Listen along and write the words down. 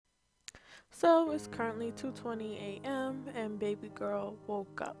So it's currently 2:20 a.m. and baby girl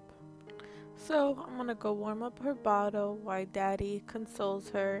woke up. So I'm gonna go warm up her bottle while daddy consoles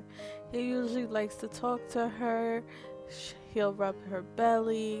her. He usually likes to talk to her. He'll rub her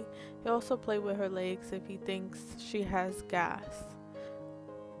belly. He'll also play with her legs if he thinks she has gas.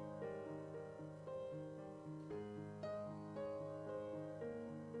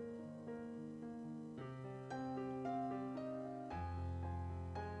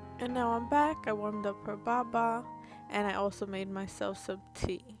 And now I'm back. I warmed up her baba and I also made myself some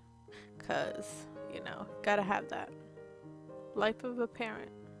tea. Cause, gotta have that. Life of a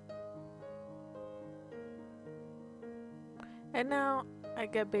parent. And now I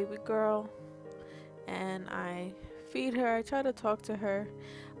get baby girl and I feed her. I try to talk to her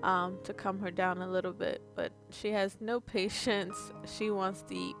to calm her down a little bit, but she has no patience. She wants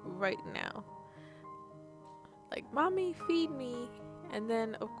to eat right now. Like, mommy, feed me. And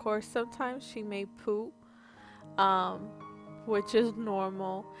then, of course, sometimes she may poop, um, which is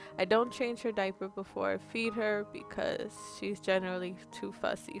normal. I don't change her diaper before I feed her because she's generally too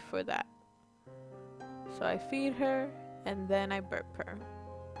fussy for that. So I feed her and then I burp her.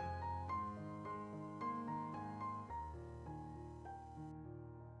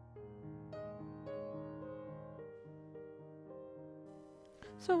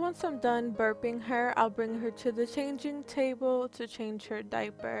 So once I'm done burping her, I'll bring her to the changing table to change her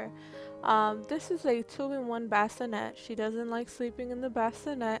diaper. This is a 2-in-1 bassinet. She doesn't like sleeping in the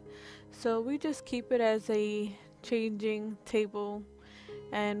bassinet, so we just keep it as a changing table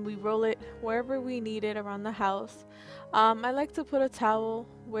and we roll it wherever we need it around the house. I like to put a towel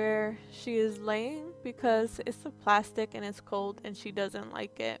where she is laying because it's a plastic and it's cold and she doesn't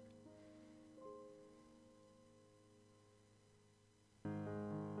like it.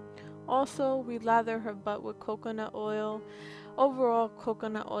 Also, we lather her butt with coconut oil. Overall,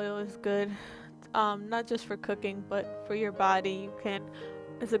 coconut oil is good, not just for cooking, but for your body.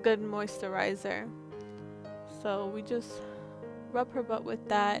 It's a good moisturizer. So we just rub her butt with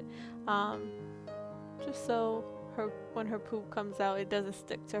that, um, just so when her poop comes out, it doesn't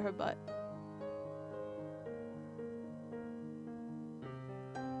stick to her butt.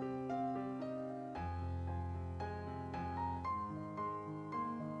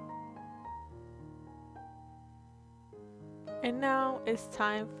 And now it's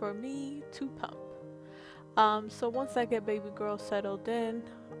time for me to pump. So once I get baby girl settled in,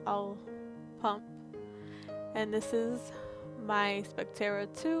 I'll pump. And this is my Spectera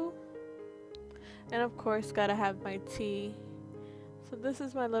 2. And of course, gotta have my tea. So this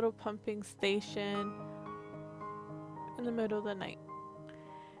is my little pumping station in the middle of the night.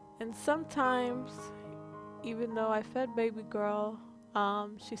 And sometimes, even though I fed baby girl,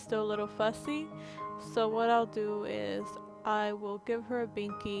 she's still a little fussy. So what I'll do is I will give her a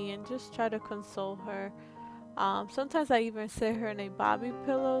binky and just try to console her. Sometimes I even sit her in a bobby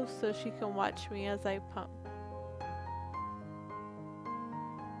pillow so she can watch me as I pump.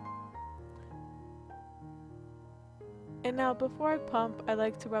 And now before I pump, I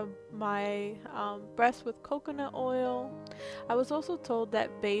like to rub my breast with coconut oil. I was also told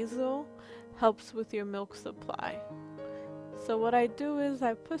that basil helps with your milk supply. So what I do is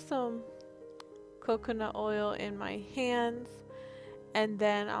I put some coconut oil in my hands and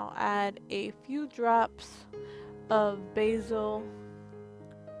then I'll add a few drops of basil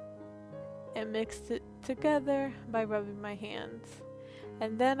and mix it together by rubbing my hands.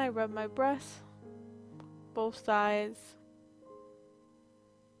 And then I rub my breast, both sides.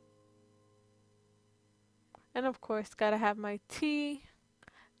 And of course, gotta have my tea,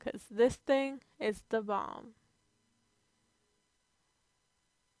 because this thing is the bomb.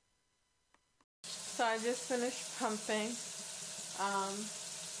 So I just finished pumping.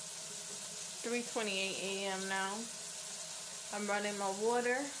 3:28 a.m. now. I'm running my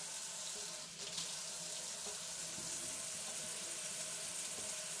water.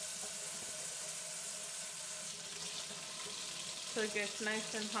 So it gets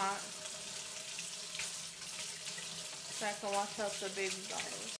nice and hot. So I can wash out the baby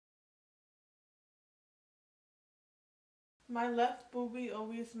bottles. My left boobie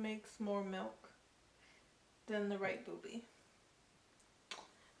always makes more milk than the right boobie.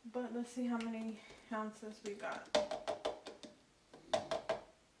 But let's see how many ounces we got.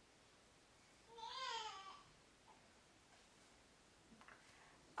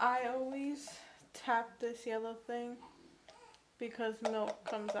 I always tap this yellow thing because milk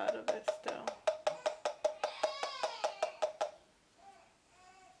comes out of it still.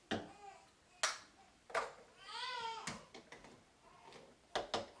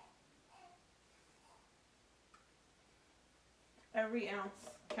 Every ounce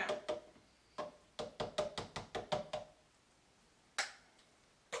counts.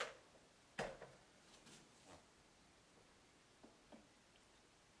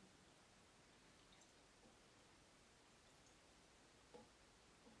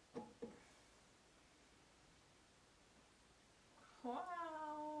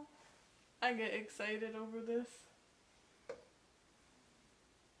 I get excited over this.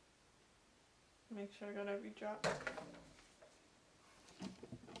 Make sure I got every drop.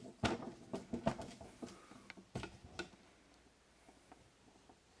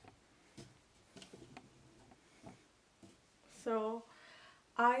 So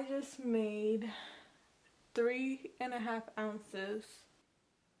I just made 3.5 ounces.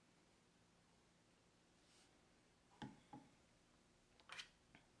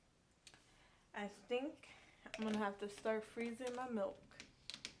 I think I'm gonna have to start freezing my milk.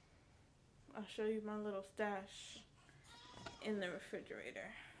 I'll show you my little stash in the refrigerator.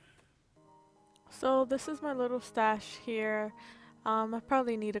 So this is my little stash here. I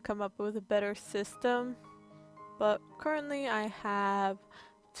probably need to come up with a better system, but currently I have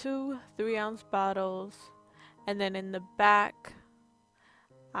 2 3-ounce bottles, and then in the back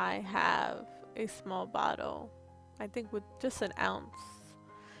I have a small bottle, I think with just an ounce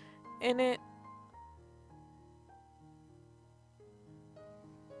in it.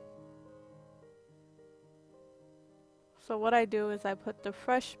 So what I do is I put the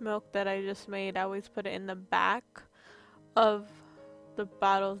fresh milk that I just made, I always put it in the back of the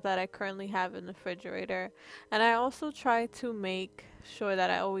bottles that I currently have in the refrigerator. And I also try to make sure that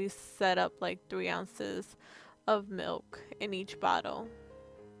I always set up like 3 ounces of milk in each bottle.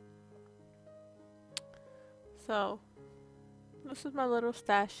 So this is my little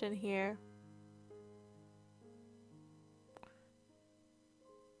stash in here.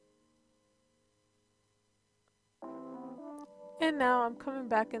 And now I'm coming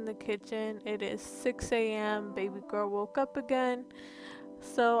back in the kitchen. It is 6 a.m. Baby girl woke up again.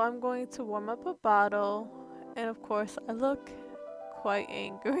 So I'm going to warm up a bottle. And of course I look quite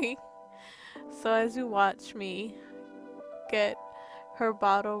angry. So as you watch me get her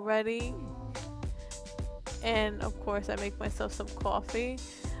bottle ready, and of course I make myself some coffee,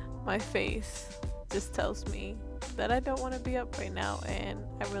 my face just tells me that I don't want to be up right now and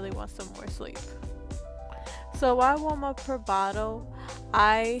I really want some more sleep. So while I warm up her bottle,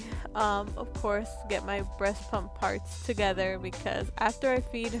 I of course get my breast pump parts together, because after I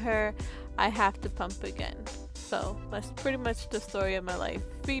feed her I have to pump again. So that's pretty much the story of my life: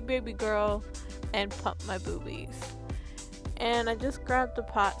 feed baby girl and pump my boobies. And I just grabbed a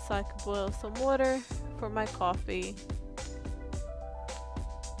pot so I could boil some water for my coffee.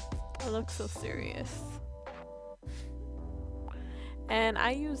 I look so serious. And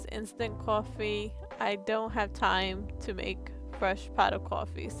I use instant coffee. I don't have time to make fresh pot of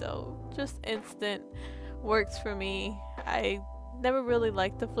coffee, so just instant works for me. I never really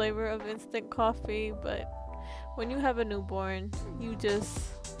liked the flavor of instant coffee, but when you have a newborn, you just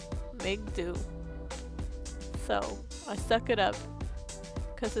make do. So I suck it up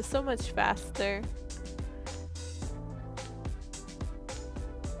because it's so much faster.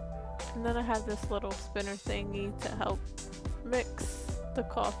 And then I have this little spinner thingy to help mix the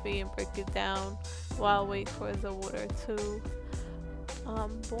coffee and break it down while I wait for the water to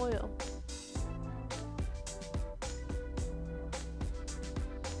boil.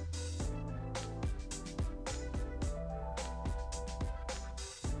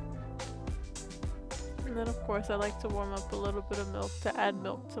 And then of course I like to warm up a little bit of milk to add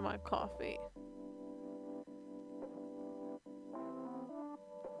milk to my coffee.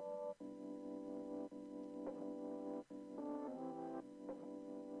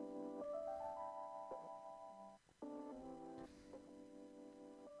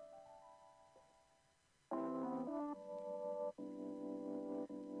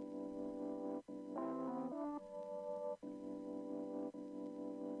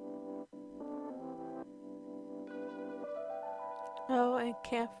 Oh, and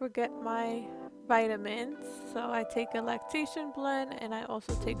can't forget my vitamins. So I take a lactation blend, and I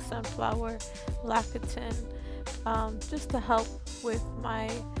also take sunflower lecithin, just to help with my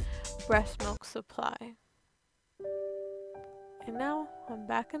breast milk supply. And now I'm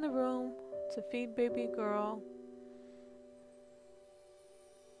back in the room to feed baby girl.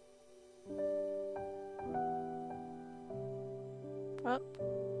 Oh,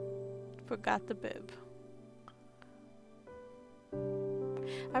 forgot the bib.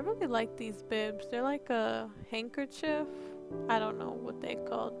 I really like these bibs. They're like a handkerchief. I don't know what they're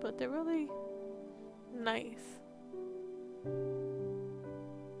called, but they're really nice.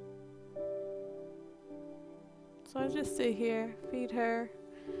 So I just sit here, feed her.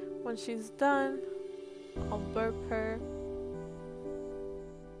 When she's done, I'll burp her.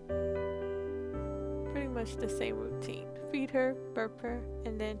 Pretty much the same routine. Feed her, burp her,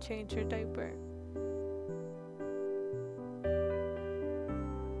 and then change her diaper.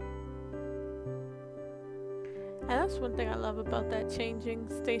 And that's one thing I love about that changing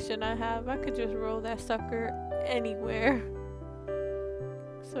station I have. I could just roll that sucker anywhere.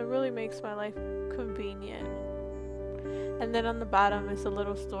 So it really makes my life convenient. And then on the bottom is a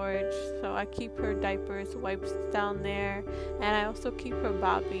little storage, so I keep her diapers, wipes down there, and I also keep her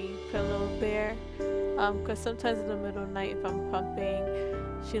bobby pillow there, because sometimes in the middle of the night if I'm pumping,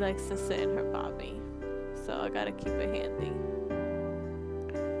 she likes to sit in her bobby, so I gotta keep it handy.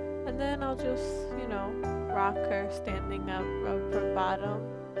 And then I'll just, rock her standing up, rub her bottom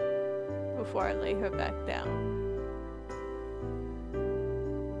before I lay her back down.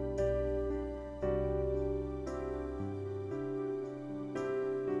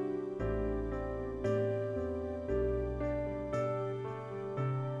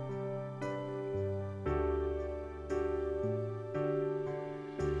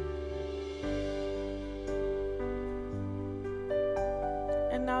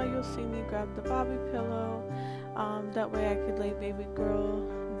 And now you'll see me grab the bobby pillow, that way I could lay baby girl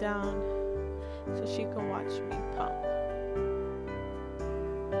down so she can watch me pump.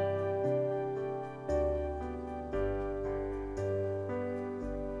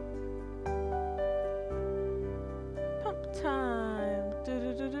 Pump time!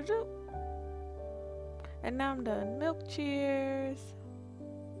 Do-do-do-do-do. And now I'm done. Milk cheers!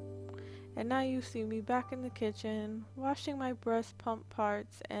 And now you see me back in the kitchen, washing my breast pump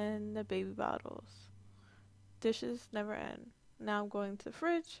parts and the baby bottles. Dishes never end. Now I'm going to the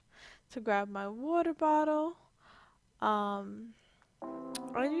fridge to grab my water bottle. I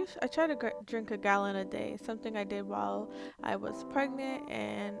try to drink a gallon a day, something I did while I was pregnant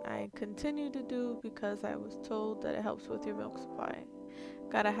and I continue to do because I was told that it helps with your milk supply.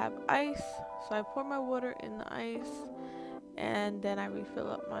 Gotta have ice, so I pour my water in the ice and then I refill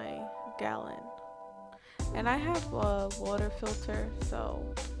up my gallon. And I have a water filter, so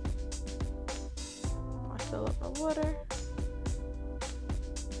I fill up my water,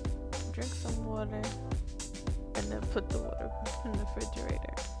 drink some water, and then put the water in the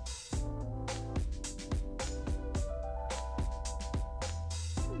refrigerator.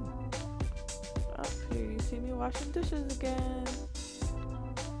 Up here you see me washing dishes again.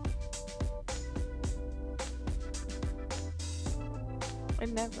 It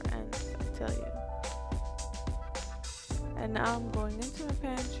never ends, I tell you. And now I'm going into my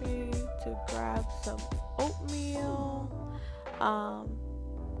pantry to grab some oatmeal.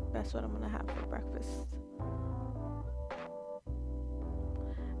 That's what I'm gonna have for breakfast.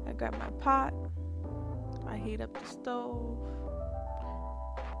 I grab my pot, I heat up the stove,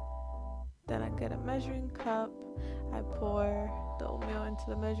 then I get a measuring cup, I pour the oatmeal into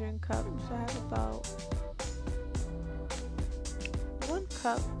the measuring cup, so I have about 1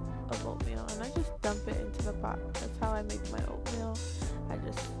 cup of oatmeal, and I just dump it into the pot. That's how I make my oatmeal. I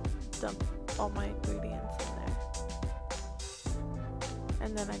just dump all my ingredients in there.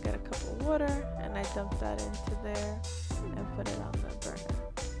 And then I get a cup of water and I dump that into there and put it on the burner.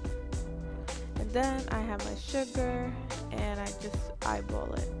 And then I have my sugar and I just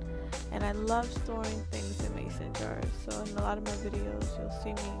eyeball it. And I love storing things in mason jars. So in a lot of my videos you'll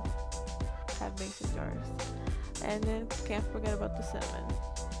see me have mason jars. And then can't forget about the cinnamon.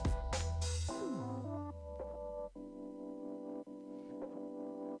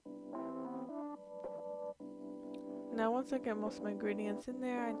 Now once I get most of my ingredients in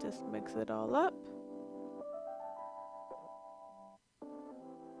there, I just mix it all up.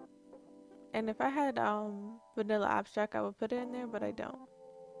 And if I had vanilla abstract, I would put it in there, but I don't.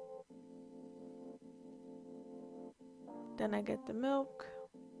 Then I get the milk,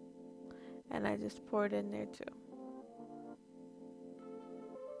 and I just pour it in there too.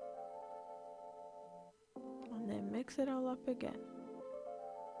 And then mix it all up again.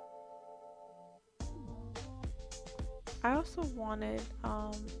 I also wanted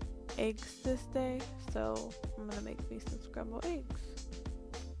eggs this day, so I'm gonna make me some scrambled eggs.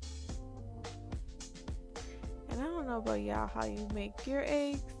 And I don't know about y'all how you make your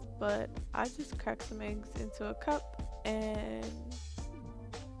eggs, but I just crack some eggs into a cup and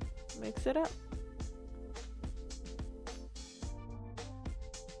mix it up.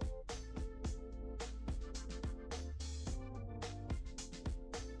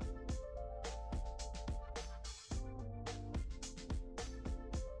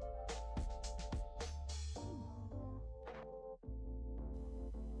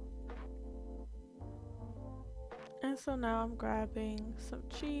 And so now I'm grabbing some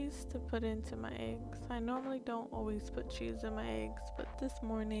cheese to put into my eggs. I normally don't always put cheese in my eggs, but this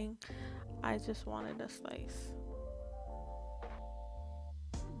morning I just wanted a slice.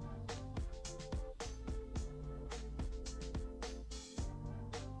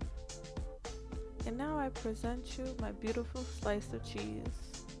 And now I present you my beautiful slice of cheese.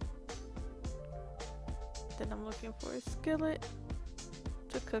 Then I'm looking for a skillet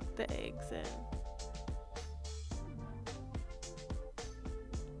to cook the eggs in.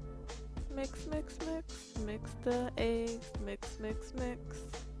 Mix, mix, mix. Mix the eggs. Mix, mix, mix.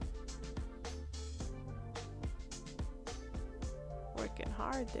 Working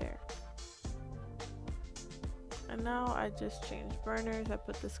hard there. And now I just change burners. I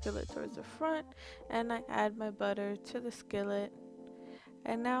put the skillet towards the front and I add my butter to the skillet.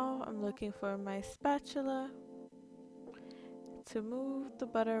 And now I'm looking for my spatula to move the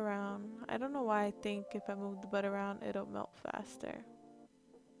butter around. I don't know why I think if I move the butter around it'll melt faster.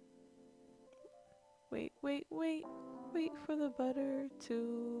 Wait, wait, wait. Wait for the butter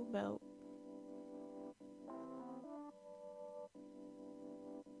to melt.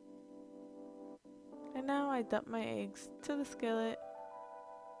 And now I dump my eggs to the skillet.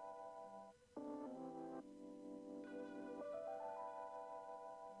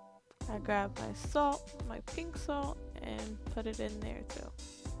 I grab my salt, my pink salt, and put it in there too.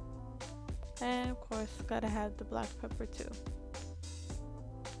 And of course, gotta have the black pepper too.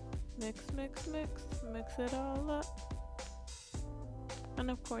 Mix, mix, mix, mix it all up. And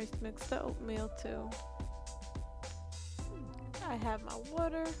of course, mix the oatmeal too. I have my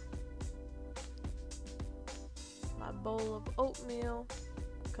water, my bowl of oatmeal,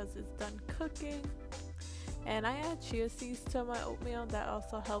 because it's done cooking. And I add chia seeds to my oatmeal. That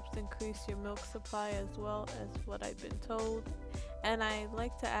also helps increase your milk supply as well, as what I've been told. And I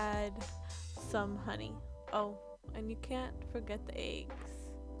like to add some honey. Oh, and you can't forget the eggs.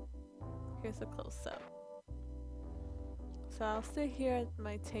 Here's a close-up. So I'll sit here at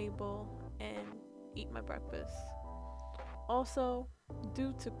my table and eat my breakfast. Also,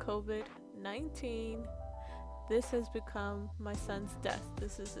 due to COVID-19, this has become my son's desk.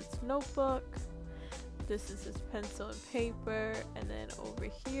 This is his notebook. This is his pencil and paper. And then over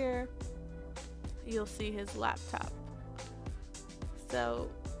here, you'll see his laptop. So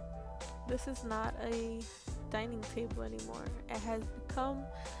this is not a dining table anymore. It has become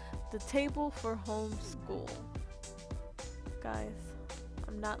the table for homeschool. Guys,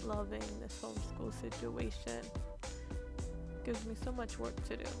 I'm not loving this homeschool situation. It gives me so much work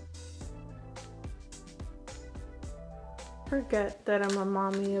to do. Forget that I'm a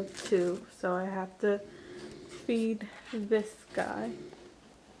mommy of two, so I have to feed this guy.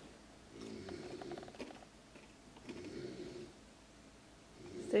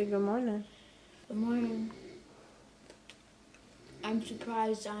 Say good morning. Good morning. I'm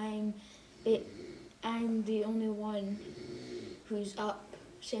surprised I'm the only one who's up.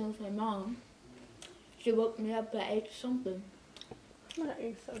 Same with my mom. She woke me up at 8 something. Not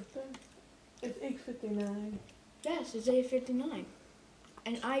 8 something. It's 8:59. Yes, it's 8:59.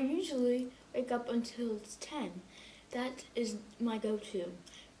 And I usually wake up until it's 10. That is my go-to.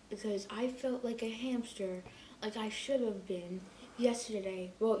 Because I felt like a hamster, like I should have been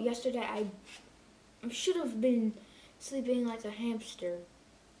yesterday. Well, yesterday I should have been sleeping like a hamster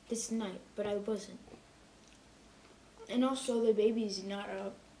this night, but I wasn't. And also the baby's not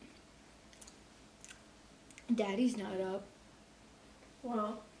up. Daddy's not up.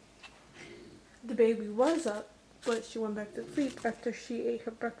 Well, the baby was up, but she went back to sleep after she ate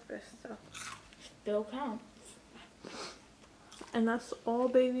her breakfast, so. Still counts. And that's all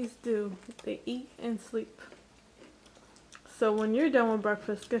babies do. They eat and sleep. So when you're done with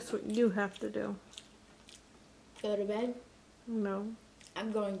breakfast, guess what you have to do? Go to bed? No.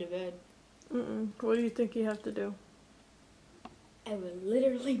 I'm going to bed. What do you think you have to do? I would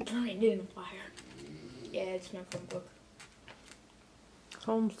literally burn it in a fire. Yeah, it's my phone book.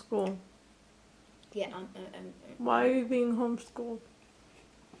 Homeschool. Yeah, Why are you being homeschooled?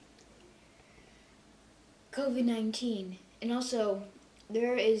 COVID-19. And also,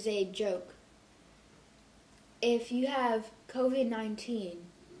 there is a joke. If you have COVID-19,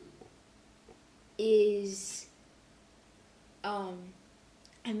 is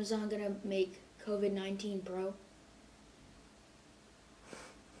Amazon gonna make COVID-19 Pro?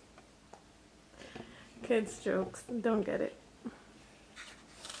 Kids jokes. Don't get it.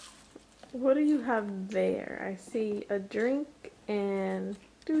 What do you have there? I see a drink and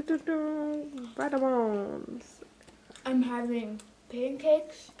bones. I'm having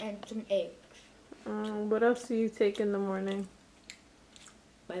pancakes and some eggs. What else do you take in the morning?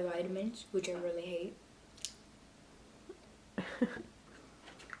 My vitamins, which I really hate.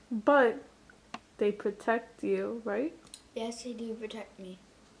 But they protect you, right? Yes, they do protect me.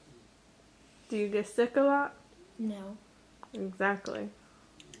 Do you get sick a lot? No. Exactly.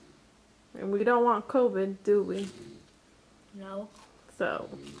 And we don't want COVID, do we? No. So,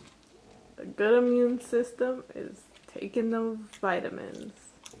 A good immune system is taking those vitamins.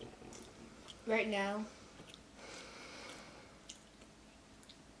 Right now,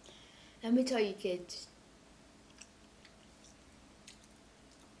 let me tell you kids,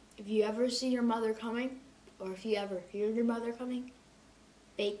 if you ever see your mother coming, or if you ever hear your mother coming,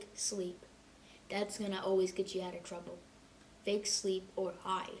 fake sleep. That's gonna always get you out of trouble. Fake sleep or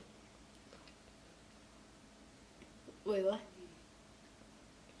hide. Wait, what?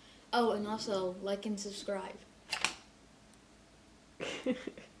 Oh, and also like and subscribe.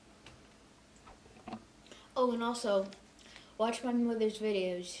 Oh, and also watch my mother's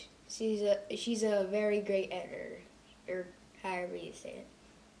videos. She's a very great editor, or however you say it.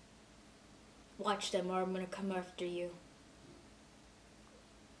 Watch them, or I'm gonna come after you.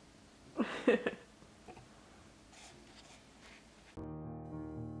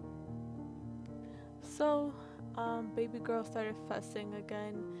 So, baby girl started fussing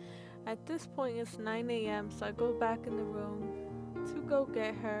again. At this point, it's 9 a.m., so I go back in the room to go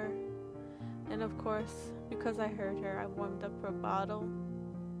get her. And of course, because I heard her, I warmed up her bottle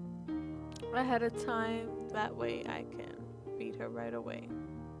ahead of time. That way I can feed her right away.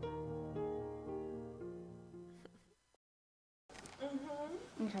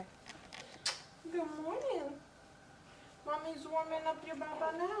 Okay. Good morning. Mommy's warming up your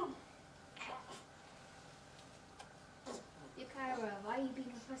baba now. Kyra, why are you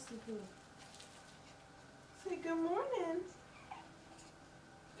being a fussy poo? Say good morning.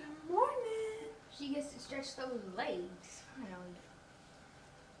 Good morning. She gets to stretch those legs. Finally.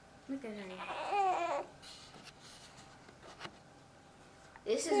 Look at her.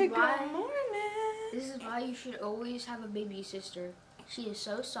 This Say is why. good morning. This is why you should always have a baby sister. She is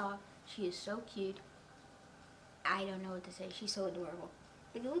so soft. She is so cute. I don't know what to say. She's so adorable.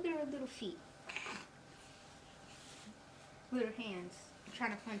 Look at her little feet. With her hands. I'm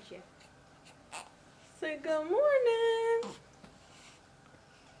trying to punch you. Say good morning.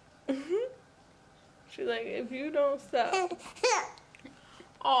 She's like, if you don't stop.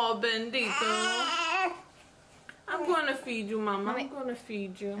 Oh, bendito. I'm going to feed you, Mama. I'm going to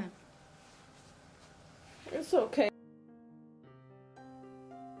feed you. It's okay.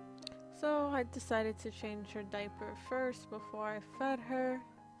 So I decided to change her diaper first before I fed her.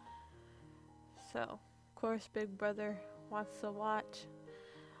 So, of course, Big Brother wants to watch.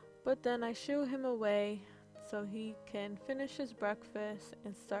 But then I shoo him away so he can finish his breakfast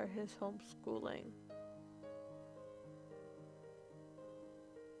and start his homeschooling.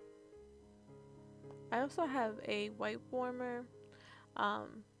 I also have a wipe warmer.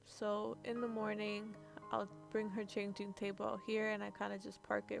 So in the morning, I'll bring her changing table out here and I kind of just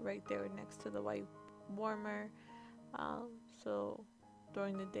park it right there next to the wipe warmer. So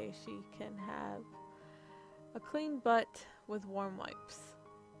during the day she can have a clean butt with warm wipes.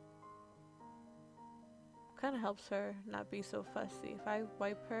 Kind of helps her not be so fussy. If I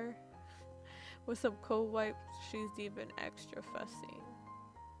wipe her with some cold wipes, she's even extra fussy.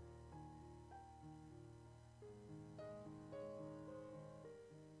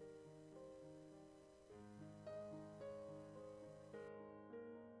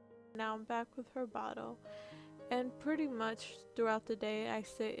 Now I'm back with her bottle, and pretty much throughout the day I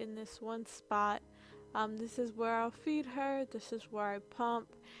sit in this one spot. This is where I'll feed her, this is where I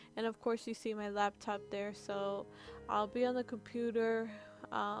pump, and of course you see my laptop there, so I'll be on the computer,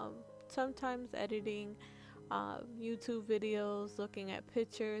 sometimes editing YouTube videos, looking at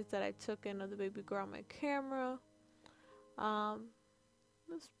pictures that I took in of the baby girl on my camera.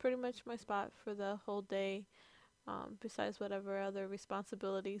 That's pretty much my spot for the whole day. Besides whatever other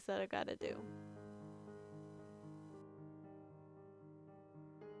responsibilities that I gotta do.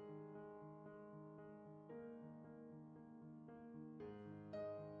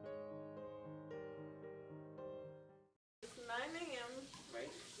 It's 9 a.m. right?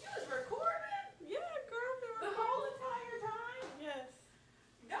 You was recording? Yeah, girl, The whole entire time? Yes.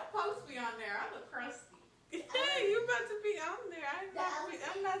 Don't post me on there. I look crusty. Hey, you about to be on there.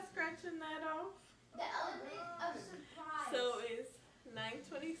 I'm not scratching that off. The element of surprise. So it's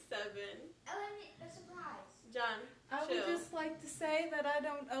 9:27. Element of surprise. John, I chill. would just like to say that I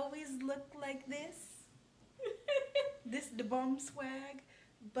don't always look like this. This the bomb swag.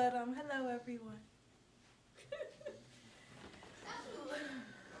 But hello everyone.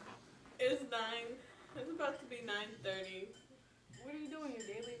 It's 9. It's about to be 9:30. What are you doing? Your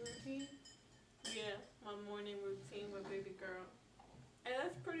daily routine? Yeah, my morning routine with baby girl. And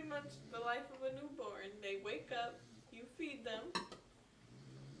that's pretty much the life of a newborn. They wake up, you feed them,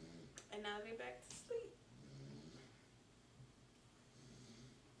 and now they're back to sleep.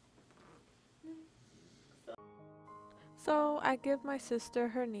 So I give my sister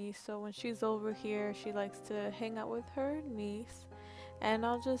her niece, so when she's over here, she likes to hang out with her niece, and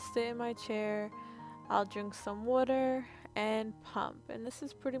I'll just sit in my chair, I'll drink some water and pump. And this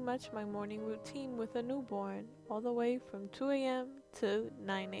is pretty much my morning routine with a newborn, all the way from 2 a.m. to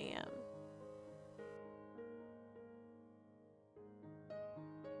 9 a.m.